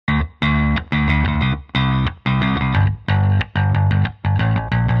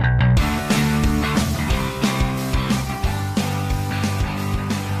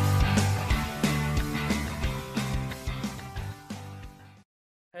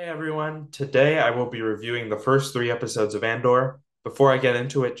Hi everyone. Today I will be reviewing the first three episodes of Andor. Before I get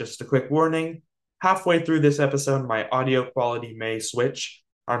into it, just a quick warning. Halfway through this episode, my audio quality may switch.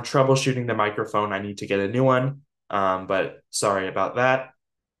 I'm troubleshooting the microphone. I need to get a new one. But sorry about that.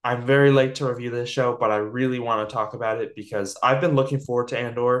 I'm very late to review this show, but I really want to talk about it because I've been looking forward to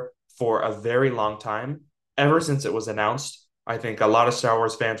Andor for a very long time. Ever since it was announced, I think a lot of Star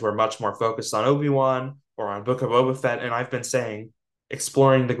Wars fans were much more focused on Obi-Wan or on Book of Boba Fett, and I've been saying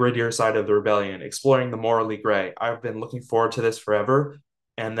exploring the grittier side of the rebellion, exploring the morally gray. I've been looking forward to this forever.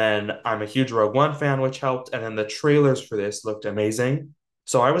 And then I'm a huge Rogue One fan, which helped. And then the trailers for this looked amazing.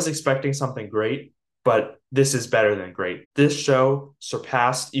 So I was expecting something great, but this is better than great. This show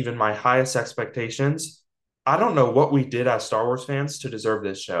surpassed even my highest expectations. I don't know what we did as Star Wars fans to deserve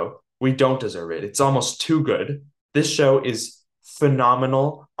this show. We don't deserve it. It's almost too good. This show is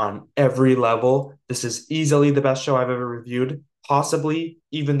phenomenal on every level. This is easily the best show I've ever reviewed, possibly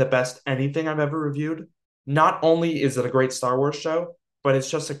even the best anything I've ever reviewed. Not only is it a great Star Wars show, but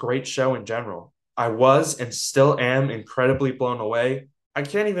it's just a great show in general. I was and still am incredibly blown away. I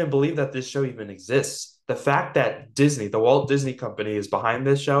can't even believe that this show even exists. The fact that Disney, the Walt Disney Company, is behind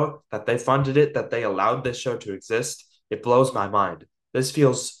this show, that they funded it, that they allowed this show to exist, it blows my mind. This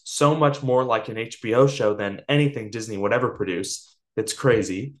feels so much more like an HBO show than anything Disney would ever produce. It's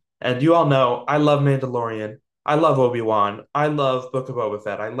crazy. And you all know I love Mandalorian. I love Obi-Wan. I love Book of Boba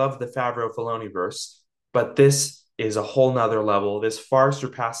Fett. I love the Favreau Filoni verse. But this is a whole nother level. This far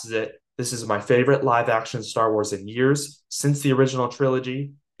surpasses it. This is my favorite live action Star Wars in years since the original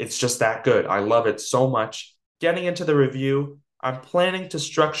trilogy. It's just that good. I love it so much. Getting into the review, I'm planning to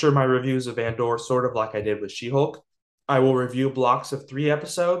structure my reviews of Andor sort of like I did with She-Hulk. I will review blocks of 3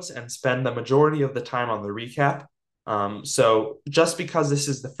 episodes and spend the majority of the time on the recap. So just because this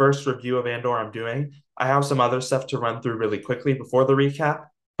is the first review of Andor I'm doing, I have some other stuff to run through really quickly before the recap,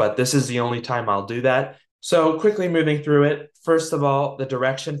 but this is the only time I'll do that. So quickly moving through it. First of all, the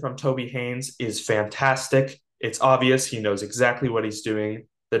direction from Toby Haynes is fantastic. It's obvious he knows exactly what he's doing.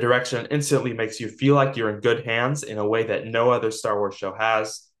 The direction instantly makes you feel like you're in good hands in a way that no other Star Wars show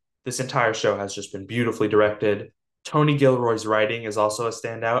has. This entire show has just been beautifully directed. Tony Gilroy's writing is also a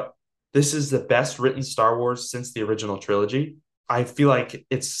standout. This is the best written Star Wars since the original trilogy. I feel like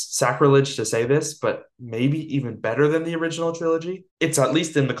it's sacrilege to say this, but maybe even better than the original trilogy. It's at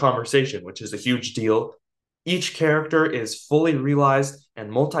least in the conversation, which is a huge deal. Each character is fully realized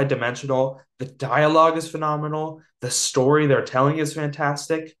and multidimensional. The dialogue is phenomenal. The story they're telling is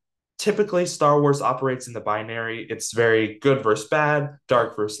fantastic. Typically, Star Wars operates in the binary. It's very good versus bad,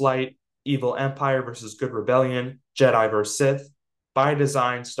 dark versus light, evil empire versus good rebellion, Jedi versus Sith. By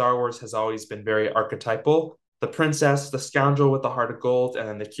design, Star Wars has always been very archetypal. The princess, the scoundrel with the heart of gold, and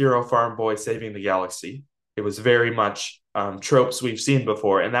then the hero farm boy saving the galaxy. It was very much tropes we've seen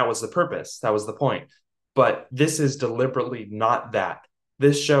before, and that was the purpose. That was the point. But this is deliberately not that.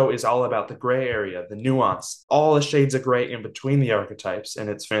 This show is all about the gray area, the nuance, all the shades of gray in between the archetypes, and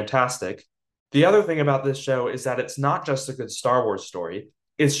it's fantastic. The other thing about this show is that it's not just a good Star Wars story,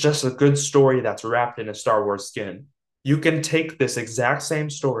 it's just a good story that's wrapped in a Star Wars skin. You can take this exact same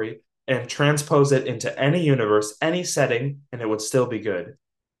story and transpose it into any universe, any setting, and it would still be good.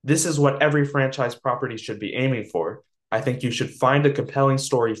 This is what every franchise property should be aiming for. I think you should find a compelling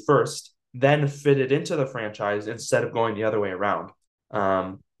story first, then fit it into the franchise instead of going the other way around.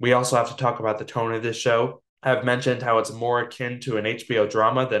 We also have to talk about the tone of this show. I've mentioned how it's more akin to an HBO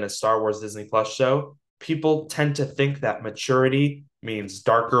drama than a Star Wars Disney Plus show. People tend to think that maturity means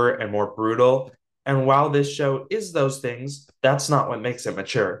darker and more brutal. And while this show is those things, that's not what makes it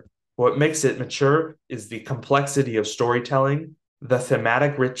mature. What makes it mature is the complexity of storytelling, the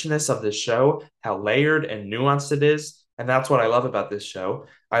thematic richness of the show, how layered and nuanced it is. And that's what I love about this show.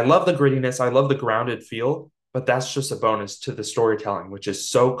 I love the grittiness, I love the grounded feel, but that's just a bonus to the storytelling, which is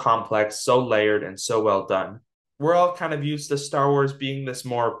so complex, so layered, and so well done. We're all kind of used to Star Wars being this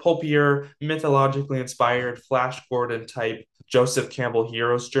more pulpier, mythologically inspired, Flash Gordon type Joseph Campbell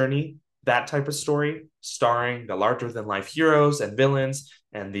hero's journey, that type of story, starring the larger than life heroes and villains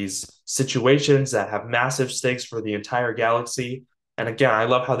and these situations that have massive stakes for the entire galaxy. And again, I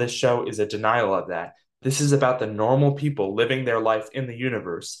love how this show is a denial of that. This is about the normal people living their life in the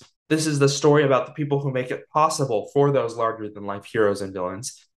universe. This is the story about the people who make it possible for those larger than life heroes and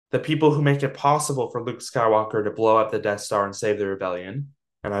villains, the people who make it possible for Luke Skywalker to blow up the Death Star and save the rebellion.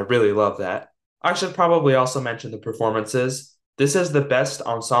 And I really love that. I should probably also mention the performances. This is the best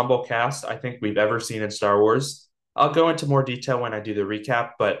ensemble cast I think we've ever seen in Star Wars. I'll go into more detail when I do the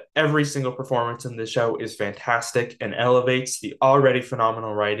recap, but every single performance in this show is fantastic and elevates the already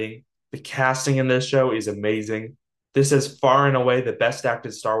phenomenal writing. The casting in this show is amazing. This is far and away the best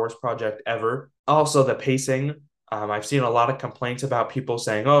acted Star Wars project ever. Also, the pacing. I've seen a lot of complaints about people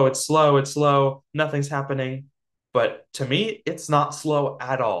saying, oh, it's slow, nothing's happening. But to me, it's not slow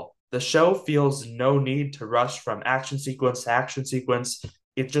at all. The show feels no need to rush from action sequence to action sequence.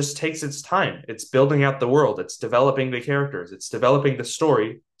 It just takes its time. It's building out the world, it's developing the characters, it's developing the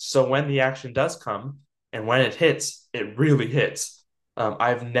story. So when the action does come and when it hits, it really hits.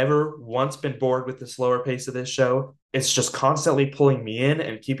 I've never once been bored with the slower pace of this show. It's just constantly pulling me in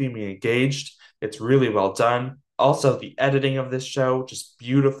and keeping me engaged. It's really well done. Also, the editing of this show, just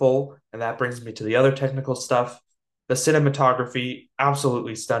beautiful. And that brings me to the other technical stuff. The cinematography,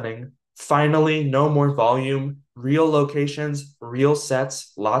 absolutely stunning. Finally, no more volume, real locations, real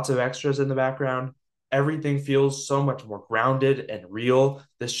sets, lots of extras in the background. Everything feels so much more grounded and real.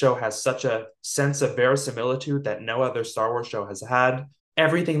 This show has such a sense of verisimilitude that no other Star Wars show has had.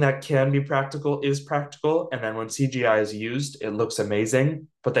 Everything that can be practical is practical, and then when CGI is used, it looks amazing,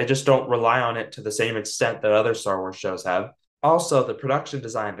 but they just don't rely on it to the same extent that other Star Wars shows have. Also, the production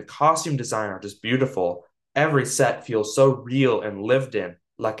design, the costume design are just beautiful. Every set feels so real and lived in,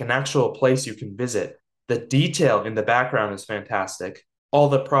 like an actual place you can visit. The detail in the background is fantastic. All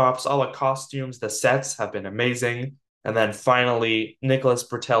the props, all the costumes, the sets have been amazing. And then finally, Nicholas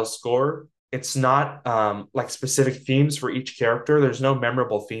Britell's score. It's not like specific themes for each character. There's no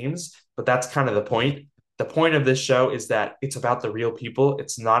memorable themes, but that's kind of the point. The point of this show is that it's about the real people.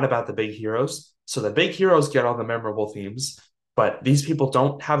 It's not about the big heroes. So the big heroes get all the memorable themes, but these people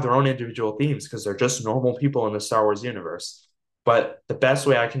don't have their own individual themes because they're just normal people in the Star Wars universe. But the best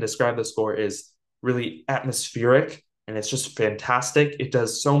way I can describe the score is really atmospheric and it's just fantastic. It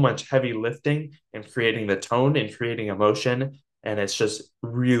does so much heavy lifting and creating the tone and creating emotion. And it's just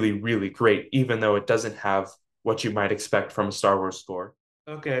really, really great, even though it doesn't have what you might expect from a Star Wars score.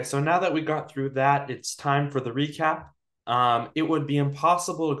 Okay, so now that we got through that, it's time for the recap. It would be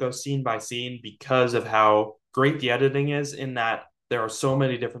impossible to go scene by scene because of how great the editing is, in that there are so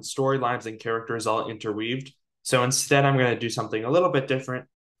many different storylines and characters all interweaved. So instead, I'm going to do something a little bit different.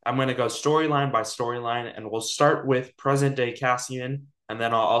 I'm going to go storyline by storyline, and we'll start with present day Cassian, and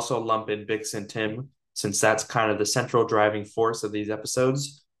then I'll also lump in Bix and Tim, since that's kind of the central driving force of these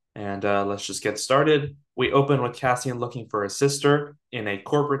episodes. And let's just get started. We open with Cassian looking for his sister in a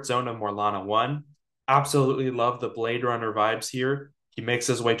corporate zone of Morlana 1. Absolutely love the Blade Runner vibes here. He makes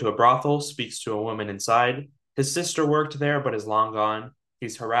his way to a brothel, speaks to a woman inside. His sister worked there but is long gone.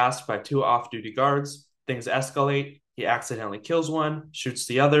 He's harassed by two off duty guards. Things escalate. He accidentally kills one, shoots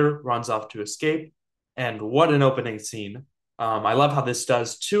the other, runs off to escape. And what an opening scene. I love how this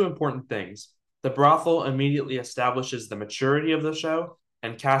does two important things. The brothel immediately establishes the maturity of the show,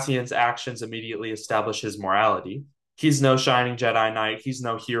 and Cassian's actions immediately establish his morality. He's no shining Jedi Knight, he's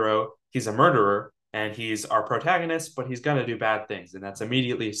no hero, he's a murderer, and he's our protagonist, but he's going to do bad things, and that's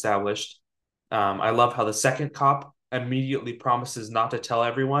immediately established. I love how the second cop immediately promises not to tell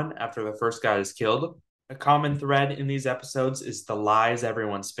everyone after the first guy is killed. A common thread in these episodes is the lies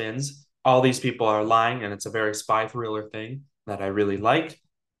everyone spins. All these people are lying, and it's a very spy thriller thing that I really like.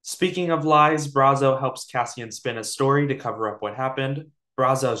 Speaking of lies, Brazo helps Cassian spin a story to cover up what happened.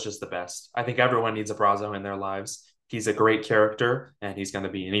 Brazo is just the best. I think everyone needs a Brazo in their lives. He's a great character, and he's going to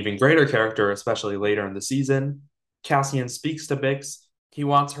be an even greater character, especially later in the season. Cassian speaks to Bix. He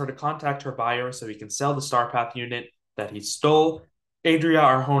wants her to contact her buyer so he can sell the Starpath unit that he stole. Adria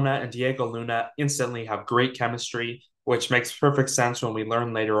Arjona and Diego Luna instantly have great chemistry, which makes perfect sense when we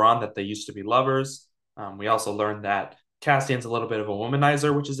learn later on that they used to be lovers. We also learn that Cassian's a little bit of a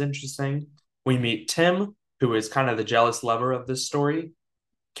womanizer, which is interesting. We meet Tim, who is kind of the jealous lover of this story.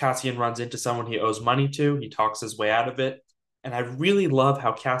 Cassian runs into someone he owes money to. He talks his way out of it. And I really love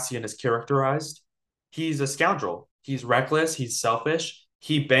how Cassian is characterized. He's a scoundrel. He's reckless. He's selfish.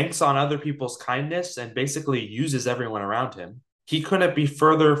 He banks on other people's kindness and basically uses everyone around him. He couldn't be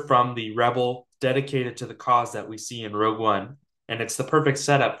further from the rebel dedicated to the cause that we see in Rogue One. And it's the perfect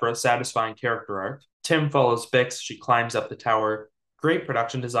setup for a satisfying character arc. Tim follows Bix. She climbs up the tower. Great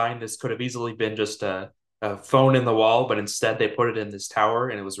production design. This could have easily been just a phone in the wall, but instead they put it in this tower,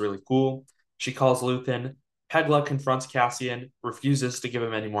 and it was really cool. She calls Luthen. Pegla confronts Cassian, refuses to give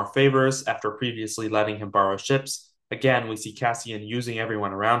him any more favors after previously letting him borrow ships. Again, we see Cassian using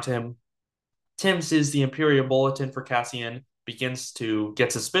everyone around him. Tim sees the Imperial bulletin for Cassian, begins to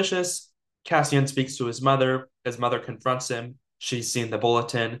get suspicious. Cassian speaks to his mother. His mother confronts him. She's seen the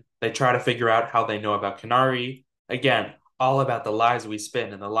bulletin. They try to figure out how they know about Kenari. Again, all about the lies we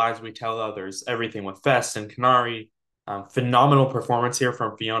spin and the lies we tell others, everything with Fest and Kenari. Phenomenal performance here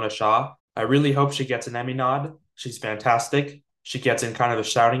from Fiona Shaw. I really hope she gets an Emmy nod. She's fantastic. She gets in kind of a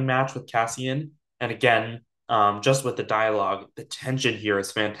shouting match with Cassian. And again, Just with the dialogue, the tension here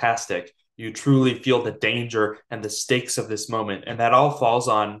is fantastic. You truly feel the danger and the stakes of this moment. And that all falls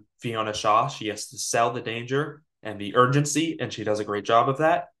on Fiona Shaw. She has to sell the danger and the urgency, and she does a great job of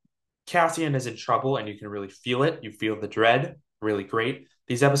that. Cassian is in trouble, and you can really feel it. You feel the dread, really great.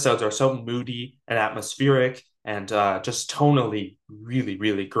 These episodes are so moody and atmospheric and just tonally really,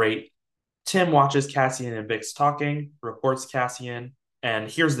 really great. Tim watches Cassian and Bix talking, reports Cassian, and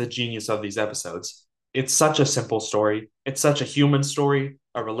here's the genius of these episodes. It's such a simple story. It's such a human story,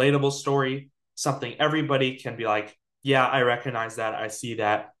 a relatable story, something everybody can be like, yeah, I recognize that. I see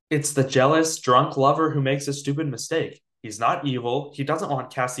that. It's the jealous, drunk lover who makes a stupid mistake. He's not evil. He doesn't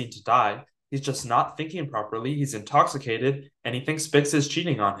want Cassian to die. He's just not thinking properly. He's intoxicated and he thinks Bix is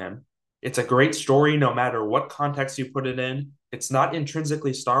cheating on him. It's a great story no matter what context you put it in. It's not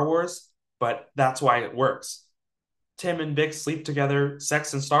intrinsically Star Wars, but that's why it works. Tim and Bix sleep together.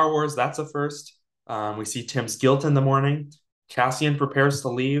 Sex in Star Wars, that's a first. We see Tim's guilt in the morning. Cassian prepares to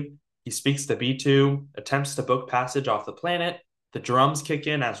leave. He speaks to B2, attempts to book passage off the planet. The drums kick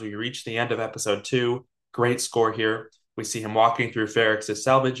in as we reach the end of episode 2. Great score here. We see him walking through Ferrex's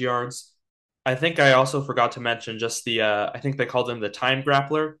salvage yards. I think I also forgot to mention just I think they called him the time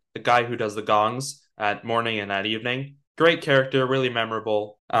grappler, the guy who does the gongs at morning and at evening. Great character, really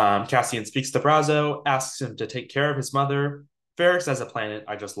memorable. Cassian speaks to Brazo, asks him to take care of his mother. Ferrix as a planet,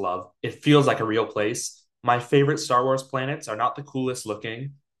 I just love. It feels like a real place. My favorite Star Wars planets are not the coolest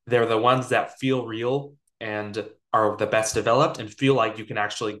looking. They're the ones that feel real and are the best developed and feel like you can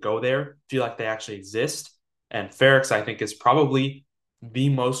actually go there, feel like they actually exist. And Ferrix, I think, is probably the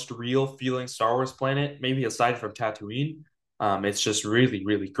most real feeling Star Wars planet, maybe aside from Tatooine. It's just really,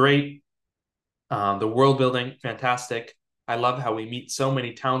 really great. The world building, fantastic. I love how we meet so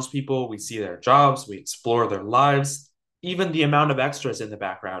many townspeople. We see their jobs, we explore their lives. Even the amount of extras in the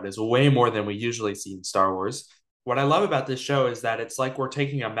background is way more than we usually see in Star Wars. What I love about this show is that it's like we're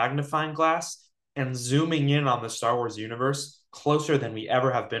taking a magnifying glass and zooming in on the Star Wars universe closer than we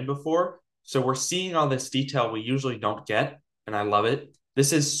ever have been before. So we're seeing all this detail we usually don't get, and I love it.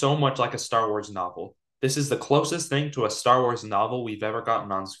 This is so much like a Star Wars novel. This is the closest thing to a Star Wars novel we've ever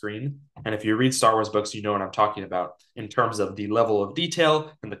gotten on screen. And if you read Star Wars books, you know what I'm talking about in terms of the level of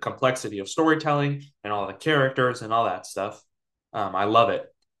detail and the complexity of storytelling and all the characters and all that stuff. I love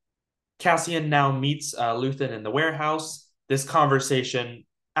it. Cassian now meets Luthen in the warehouse. This conversation,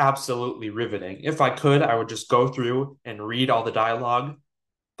 absolutely riveting. If I could, I would just go through and read all the dialogue,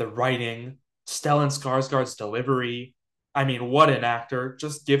 the writing, Stellan Skarsgård's delivery. I mean, what an actor.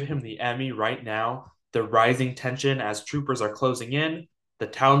 Just give him the Emmy right now. The rising tension as troopers are closing in. The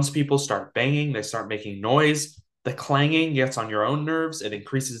townspeople start banging, they start making noise. The clanging gets on your own nerves, it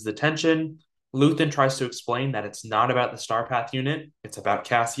increases the tension. Luthen tries to explain that it's not about the Starpath unit, it's about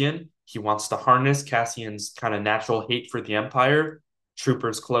Cassian. He wants to harness Cassian's kind of natural hate for the Empire.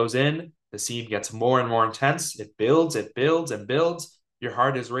 Troopers close in. The scene gets more and more intense. It builds, and builds. Your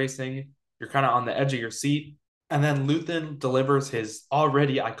heart is racing. You're kind of on the edge of your seat. And then Luthen delivers his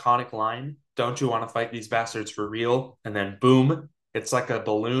already iconic line, "Don't you want to fight these bastards for real?" And then boom, it's like a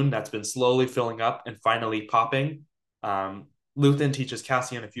balloon that's been slowly filling up and finally popping. Luthen teaches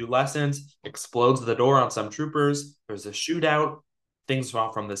Cassian a few lessons, explodes the door on some troopers. There's a shootout. Things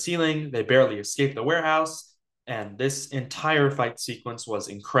fall from the ceiling. They barely escape the warehouse. And this entire fight sequence was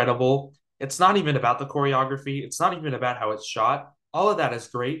incredible. It's not even about the choreography. It's not even about how it's shot. All of that is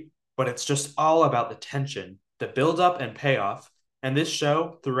great, but it's just all about the tension, the build up and payoff. And this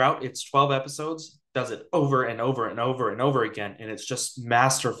show, throughout its 12 episodes, does it over and over and over and over again. And it's just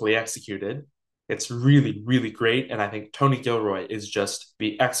masterfully executed. It's really, really great. And I think Tony Gilroy is just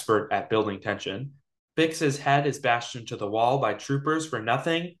the expert at building tension. Bix's head is bashed into the wall by troopers for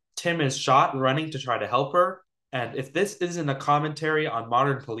nothing. Tim is shot running to try to help her. And if this isn't a commentary on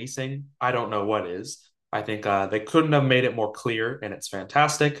modern policing, I don't know what is. I think they couldn't have made it more clear, and it's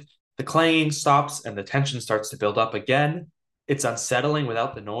fantastic. The clanging stops and the tension starts to build up again. It's unsettling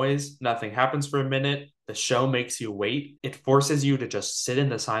without the noise. Nothing happens for a minute. The show makes you wait. It forces you to just sit in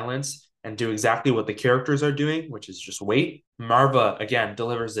the silence and do exactly what the characters are doing, which is just wait. Marva, again,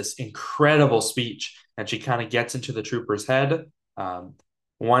 delivers this incredible speech, and she kind of gets into the trooper's head.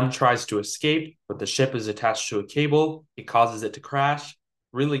 One tries to escape, but the ship is attached to a cable. It causes it to crash.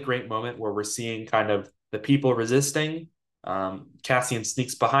 Really great moment where we're seeing kind of the people resisting. Cassian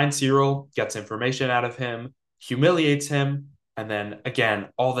sneaks behind Cyril, gets information out of him, humiliates him, and then again,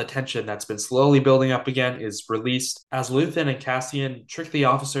 all the tension that's been slowly building up again is released as Luthen and Cassian trick the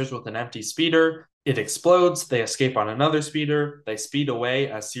officers with an empty speeder. It explodes. They escape on another speeder. They speed away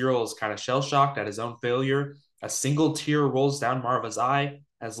as Cyril is kind of shell shocked at his own failure. A single tear rolls down Marva's eye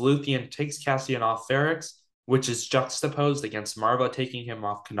as Luthen takes Cassian off Ferrix. which is juxtaposed against Marva taking him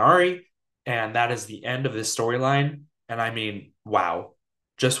off Kenari. And that is the end of this storyline. And I mean, wow,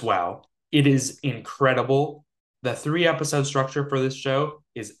 just wow. It is incredible. The 3 episode structure for this show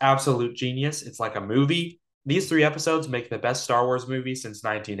is absolute genius. It's like a movie. These 3 episodes make the best Star Wars movie since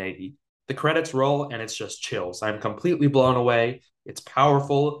 1980. The credits roll and it's just chills. I'm completely blown away. It's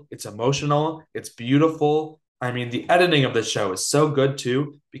powerful, it's emotional, it's beautiful. I mean, the editing of this show is so good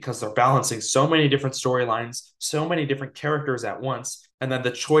too because they're balancing so many different storylines, so many different characters at once. And then the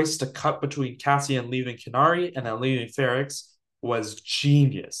choice to cut between Cassian leaving Kenari and then leaving Ferrix was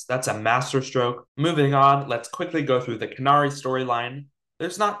genius. That's a masterstroke. Moving on, let's quickly go through the Kenari storyline.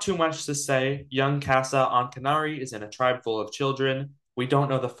 There's not too much to say. Young Casa on Kenari is in a tribe full of children. We don't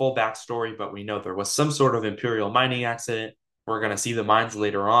know the full backstory, but we know there was some sort of Imperial mining accident. We're going to see the mines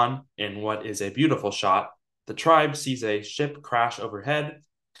later on in what is a beautiful shot. The tribe sees a ship crash overhead.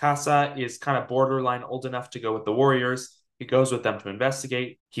 Casa is kind of borderline old enough to go with the warriors. He goes with them to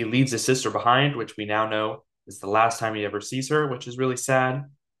investigate. He leaves his sister behind, which we now know is the last time he ever sees her, which is really sad.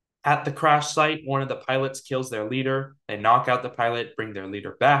 At the crash site, one of the pilots kills their leader. They knock out the pilot, bring their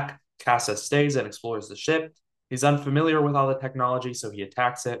leader back. Casa stays and explores the ship. He's unfamiliar with all the technology, so he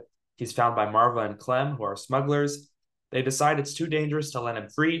attacks it. He's found by Marva and Clem, who are smugglers. They decide it's too dangerous to let him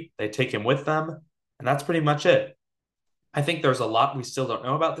free. They take him with them, and that's pretty much it. I think there's a lot we still don't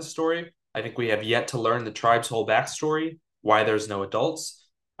know about this story. I think we have yet to learn the tribe's whole backstory, why there's no adults.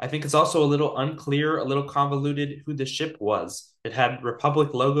 I think it's also a little unclear, a little convoluted who the ship was. It had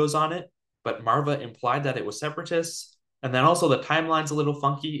Republic logos on it, but Marva implied that it was separatists. And then also the timeline's a little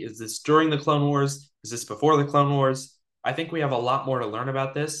funky. Is this during the Clone Wars? Is this before the Clone Wars? I think we have a lot more to learn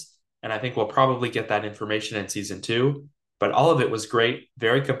about this, and I think we'll probably get that information in season 2. But all of it was great,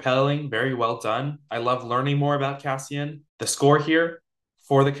 very compelling, very well done. I love learning more about Cassian. The score here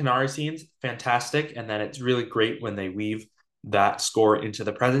for the Kenari scenes, fantastic. And then it's really great when they weave that score into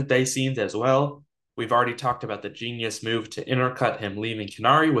the present day scenes as well. We've already talked about the genius move to intercut him leaving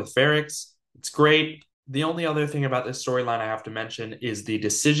Kenari with Ferrix. It's great. The only other thing about this storyline I have to mention is the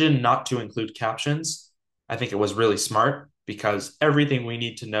decision not to include captions. I think it was really smart because everything we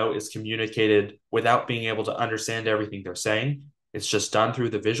need to know is communicated without being able to understand everything they're saying. It's just done through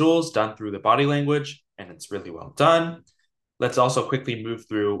the visuals, done through the body language, and it's really well done. Let's also quickly move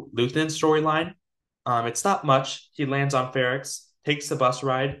through Luthen's storyline. It's not much. He lands on Ferrix, takes the bus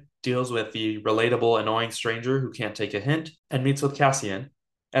ride, deals with the relatable, annoying stranger who can't take a hint, and meets with Cassian.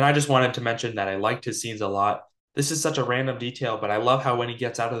 And I just wanted to mention that I liked his scenes a lot. This is such a random detail, but I love how when he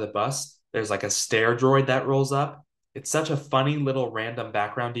gets out of the bus, there's like a stair droid that rolls up. It's such a funny little random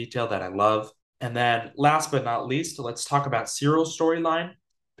background detail that I love. And then last but not least, let's talk about Syril's storyline,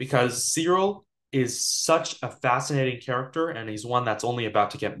 because Cyril is such a fascinating character, and he's one that's only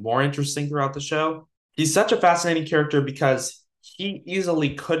about to get more interesting throughout the show. He's such a fascinating character because he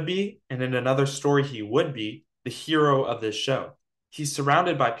easily could be, and in another story he would be, the hero of this show. He's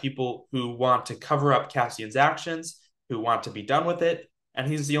surrounded by people who want to cover up Cassian's actions, who want to be done with it, and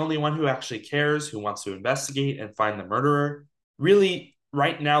he's the only one who actually cares, who wants to investigate and find the murderer. Really,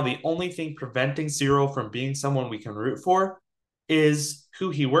 right now, the only thing preventing Cyril from being someone we can root for is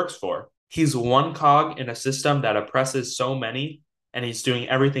who he works for. He's one cog in a system that oppresses so many, and he's doing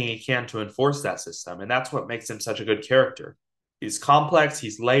everything he can to enforce that system. And that's what makes him such a good character. He's complex,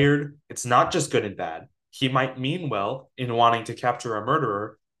 he's layered. It's not just good and bad. He might mean well in wanting to capture a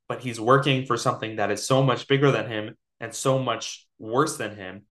murderer, but he's working for something that is so much bigger than him and so much worse than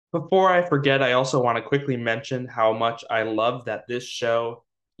him. Before I forget, I also want to quickly mention how much I love that this show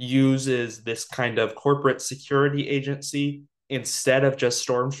uses this kind of corporate security agency instead of just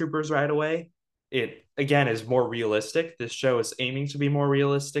stormtroopers right away. It, again, is more realistic. This show is aiming to be more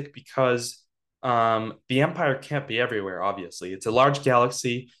realistic because the Empire can't be everywhere, obviously. It's a large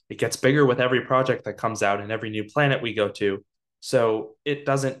galaxy. It gets bigger with every project that comes out and every new planet we go to. So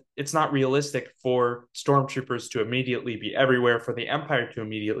it's not realistic for stormtroopers to immediately be everywhere, for the Empire to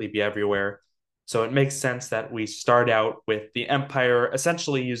immediately be everywhere. So it makes sense that we start out with the Empire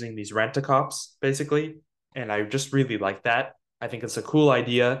essentially using these rent-a-cops, basically. And I just really like that. I think it's a cool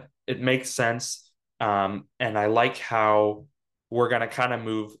idea. It makes sense. And I like how we're going to kind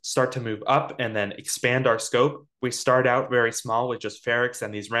of start to move up and then expand our scope. We start out very small with just Ferrix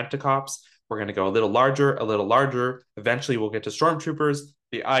and these rent-a-cops. We're going to go a little larger, a little larger. Eventually, we'll get to stormtroopers,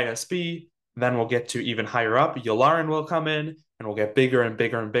 the ISB. Then we'll get to even higher up. Yularen will come in, and we'll get bigger and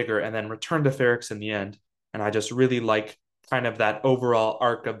bigger and bigger, and then return to Ferrix in the end. And I just really like kind of that overall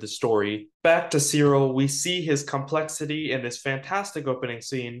arc of the story. Back to Cyril, we see his complexity in this fantastic opening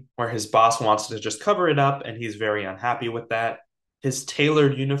scene where his boss wants to just cover it up, and he's very unhappy with that. His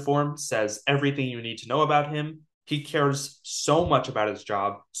tailored uniform says everything you need to know about him. He cares so much about his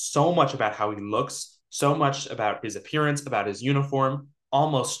job, so much about how he looks, so much about his appearance, about his uniform,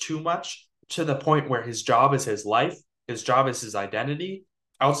 almost too much, to the point where his job is his life, his job is his identity.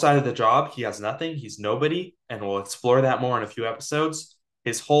 Outside of the job, he has nothing, he's nobody, and we'll explore that more in a few episodes.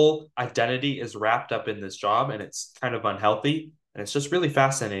 His whole identity is wrapped up in this job, and it's kind of unhealthy, and it's just really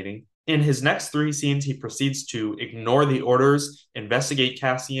fascinating. In his next three scenes, he proceeds to ignore the orders, investigate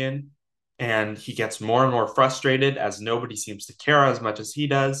Cassian, and he gets more and more frustrated as nobody seems to care as much as he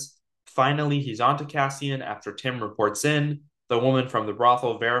does. Finally, he's on to Cassian after Tim reports in. The woman from the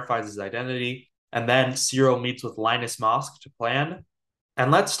brothel verifies his identity, and then Syril meets with Linus Mosk to plan.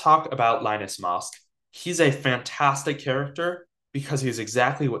 And let's talk about Linus Mosk. He's a fantastic character because he's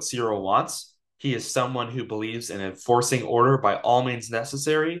exactly what Syril wants. He is someone who believes in enforcing order by all means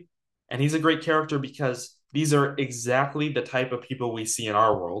necessary. And he's a great character because these are exactly the type of people we see in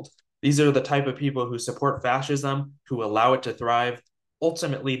our world. These are the type of people who support fascism, who allow it to thrive.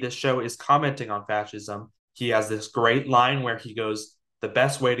 Ultimately, this show is commenting on fascism. He has this great line where he goes, "The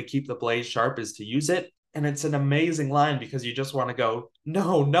best way to keep the blade sharp is to use it." And it's an amazing line because you just want to go,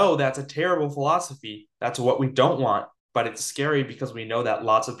 no, no, that's a terrible philosophy. That's what we don't want. But it's scary because we know that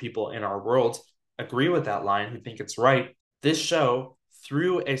lots of people in our world agree with that line, who think it's right. This show,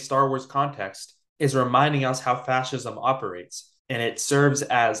 through a Star Wars context, is reminding us how fascism operates. And it serves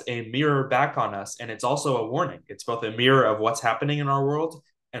as a mirror back on us. And it's also a warning. It's both a mirror of what's happening in our world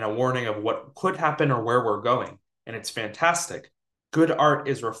and a warning of what could happen or where we're going. And it's fantastic. Good art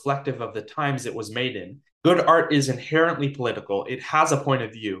is reflective of the times it was made in. Good art is inherently political. It has a point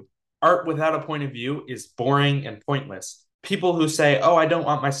of view. Art without a point of view is boring and pointless. People who say, oh, I don't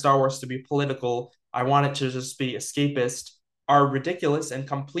want my Star Wars to be political, I want it to just be escapist, are ridiculous and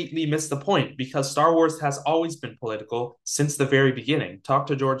completely miss the point because Star Wars has always been political since the very beginning. Talk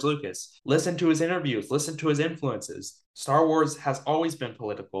to George Lucas, listen to his interviews, listen to his influences. Star Wars has always been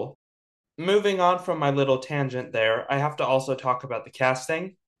political. Moving on from my little tangent there, I have to also talk about the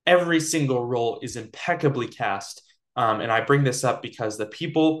casting. Every single role is impeccably cast. And I bring this up because the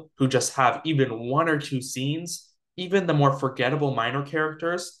people who just have even one or two scenes, even the more forgettable minor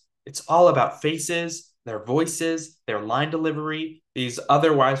characters, it's all about faces, their voices, their line delivery. These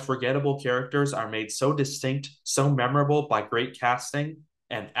otherwise forgettable characters are made so distinct, so memorable by great casting.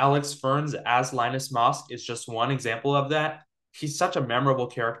 And Alex Ferns as Linus Mosk is just one example of that. He's such a memorable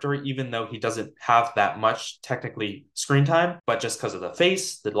character, even though he doesn't have that much technically screen time, but just because of the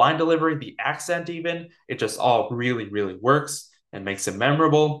face, the line delivery, the accent, even, it just all really, really works and makes him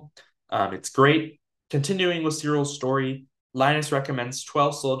memorable. It's great. Continuing with Syril's story, Linus recommends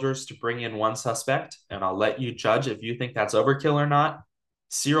 12 soldiers to bring in one suspect, and I'll let you judge if you think that's overkill or not.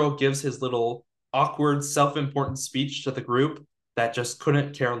 Syril gives his little awkward, self-important speech to the group that just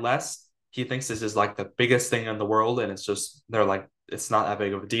couldn't care less. He thinks this is like the biggest thing in the world, and it's just, they're like, it's not that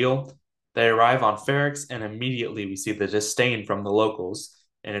big of a deal. They arrive on Ferrix, and immediately we see the disdain from the locals.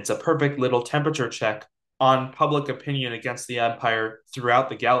 And it's a perfect little temperature check on public opinion against the Empire throughout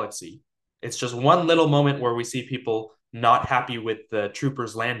the galaxy. It's just one little moment where we see people not happy with the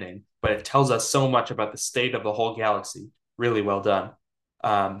troopers landing, but it tells us so much about the state of the whole galaxy. Really well done.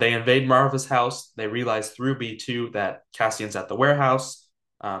 They invade Marva's house. They realize through B2 that Cassian's at the warehouse.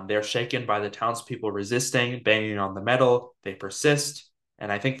 They're shaken by the townspeople resisting, banging on the metal. They persist.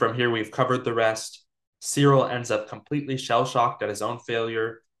 And I think from here we've covered the rest. Syril ends up completely shell-shocked at his own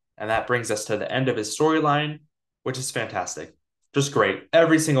failure. And that brings us to the end of his storyline, which is fantastic. Just great.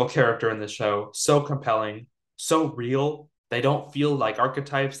 Every single character in the show, so compelling, so real. They don't feel like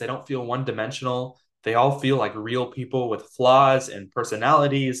archetypes. They don't feel one-dimensional. They all feel like real people with flaws and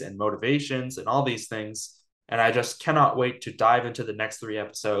personalities and motivations and all these things. And I just cannot wait to dive into the next three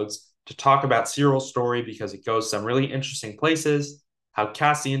episodes to talk about Syril's story because it goes some really interesting places, how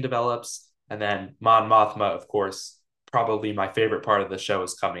Cassian develops, and then Mon Mothma, of course, probably my favorite part of the show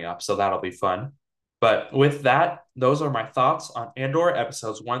is coming up. So that'll be fun. But with that, those are my thoughts on Andor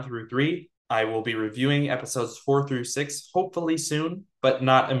episodes 1 through 3. I will be reviewing episodes 4 through 6, hopefully soon, but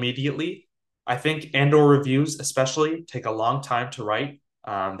not immediately. I think Andor reviews, especially, take a long time to write.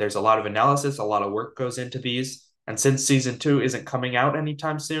 There's a lot of analysis, a lot of work goes into these. And since season 2 isn't coming out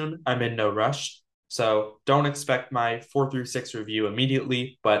anytime soon, I'm in no rush. So don't expect my 4 through 6 review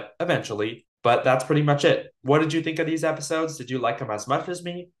immediately, but eventually. But that's pretty much it. What did you think of these episodes? Did you like them as much as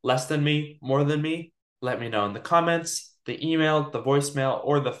me, less than me, more than me? Let me know in the comments, the email, the voicemail,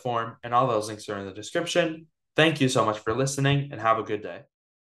 or the form, and all those links are in the description. Thank you so much for listening, and have a good day.